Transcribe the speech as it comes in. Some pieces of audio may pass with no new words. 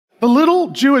The little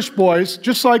Jewish boys,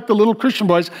 just like the little Christian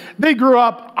boys, they grew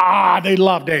up, they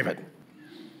love David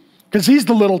because he's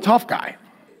the little tough guy.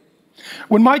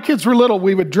 When my kids were little,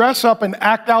 we would dress up and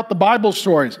act out the Bible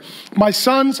stories. My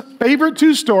son's favorite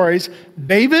two stories,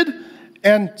 David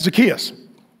and Zacchaeus.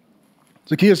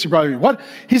 Zacchaeus, you probably, what?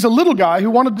 He's a little guy who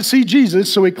wanted to see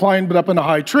Jesus, so he climbed up in a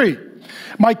high tree.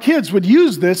 My kids would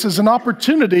use this as an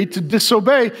opportunity to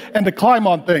disobey and to climb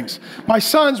on things. My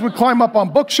sons would climb up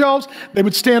on bookshelves. They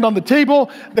would stand on the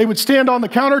table. They would stand on the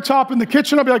countertop in the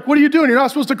kitchen. I'd be like, what are you doing? You're not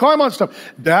supposed to climb on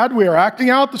stuff. Dad, we are acting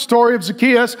out the story of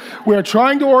Zacchaeus. We are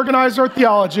trying to organize our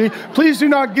theology. Please do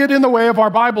not get in the way of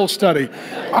our Bible study.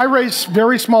 I raise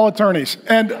very small attorneys,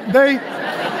 and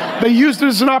they used it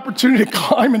as an opportunity to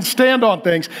climb and stand on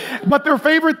things. But their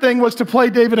favorite thing was to play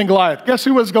David and Goliath. Guess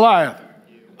who was Goliath?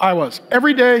 I was.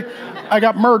 Every day, I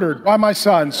got murdered by my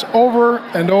sons over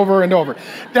and over and over.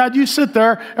 Dad, you sit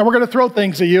there, and we're going to throw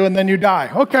things at you, and then you die.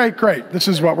 Okay, great. This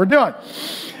is what we're doing.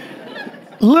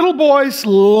 Little boys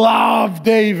love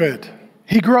David.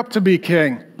 He grew up to be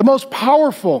king, the most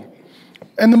powerful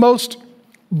and the most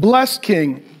blessed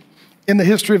king in the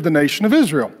history of the nation of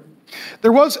Israel.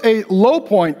 There was a low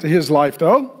point to his life,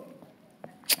 though.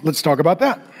 Let's talk about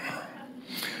that.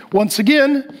 Once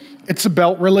again, it's a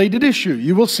belt-related issue.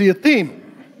 You will see a theme.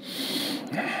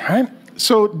 All right?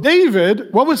 So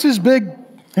David, what was his big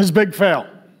fail?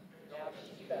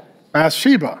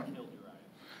 Bathsheba.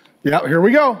 Yeah, here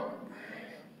we go.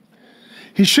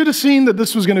 He should have seen that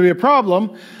this was going to be a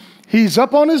problem. He's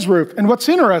up on his roof. And what's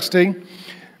interesting,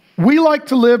 we like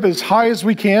to live as high as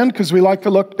we can because we like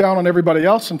to look down on everybody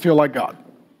else and feel like God.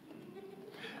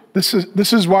 This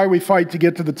is why we fight to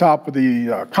get to the top of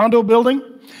the condo building.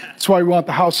 That's why we want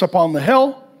the house up on the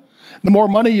hill. The more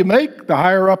money you make, the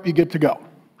higher up you get to go.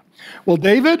 Well,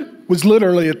 David was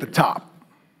literally at the top.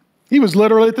 He was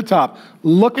literally at the top,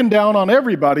 looking down on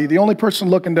everybody. The only person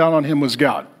looking down on him was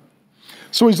God.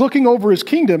 So he's looking over his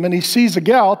kingdom, and he sees a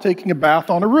gal taking a bath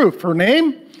on a roof. Her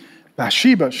name?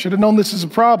 Bathsheba. Should have known this is a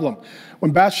problem.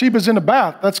 When Bathsheba's in a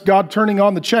bath, that's God turning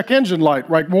on the check engine light,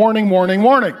 right? Warning, warning,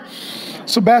 warning.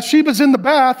 So Bathsheba's in the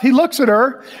bath. He looks at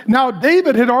her. Now,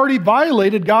 David had already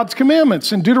violated God's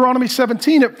commandments. In Deuteronomy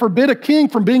 17, it forbid a king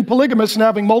from being polygamous and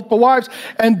having multiple wives.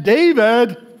 And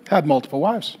David had multiple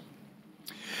wives.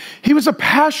 He was a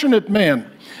passionate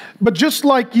man. But just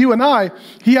like you and I,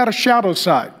 he had a shadow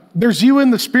side. There's you in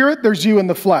the spirit. There's you in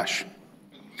the flesh.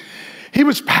 He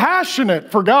was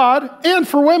passionate for God and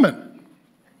for women.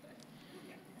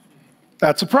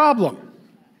 That's a problem.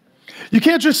 You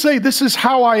can't just say, this is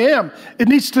how I am. It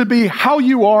needs to be how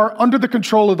you are under the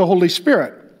control of the Holy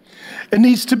Spirit. It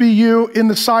needs to be you in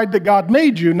the side that God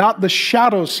made you, not the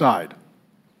shadow side.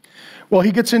 Well,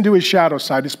 he gets into his shadow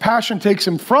side. His passion takes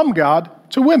him from God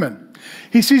to women.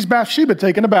 He sees Bathsheba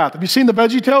taking a bath. Have you seen the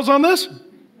VeggieTales on this?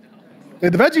 The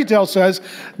VeggieTale says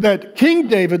that King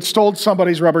David stole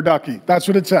somebody's rubber ducky. That's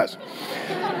what it says.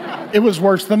 It was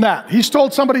worse than that. He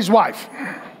stole somebody's wife.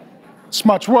 It's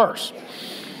much worse.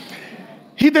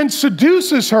 He then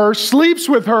seduces her, sleeps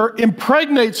with her,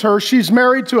 impregnates her. She's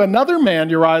married to another man,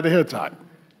 Uriah the Hittite.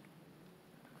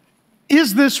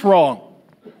 Is this wrong?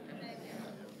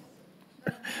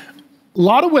 A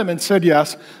lot of women said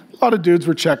yes. A lot of dudes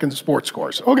were checking sports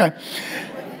scores. Okay.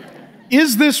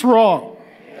 Is this wrong?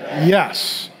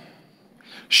 Yes.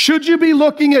 Should you be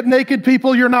looking at naked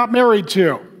people you're not married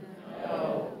to?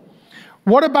 No.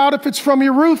 What about if it's from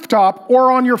your rooftop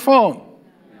or on your phone?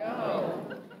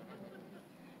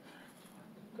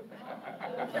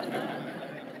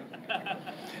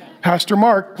 Pastor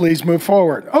Mark, please move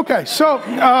forward. Okay, so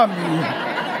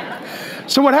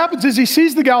what happens is he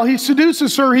sees the gal, he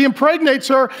seduces her, he impregnates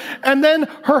her, and then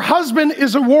her husband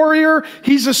is a warrior,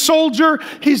 he's a soldier,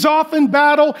 he's off in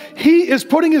battle, he is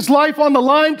putting his life on the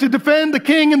line to defend the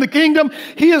king and the kingdom.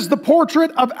 He is the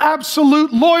portrait of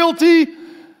absolute loyalty,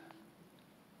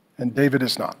 and David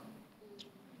is not.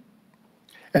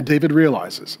 And David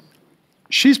realizes,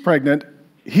 she's pregnant,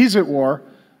 he's at war,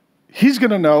 he's going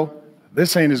to know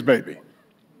this ain't his baby.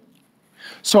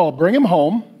 So I'll bring him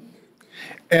home,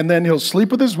 and then he'll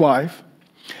sleep with his wife,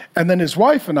 and then his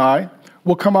wife and I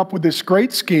will come up with this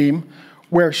great scheme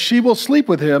where she will sleep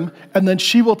with him, and then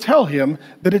she will tell him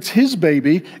that it's his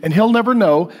baby, and he'll never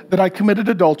know that I committed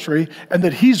adultery and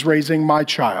that he's raising my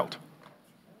child.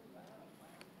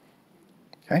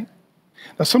 Okay?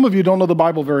 Now, some of you don't know the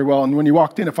Bible very well, and when you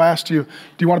walked in, if I asked you, do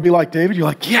you want to be like David? You're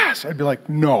like, yes. I'd be like,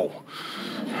 no.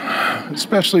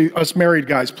 Especially us married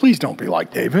guys, please don't be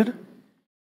like David.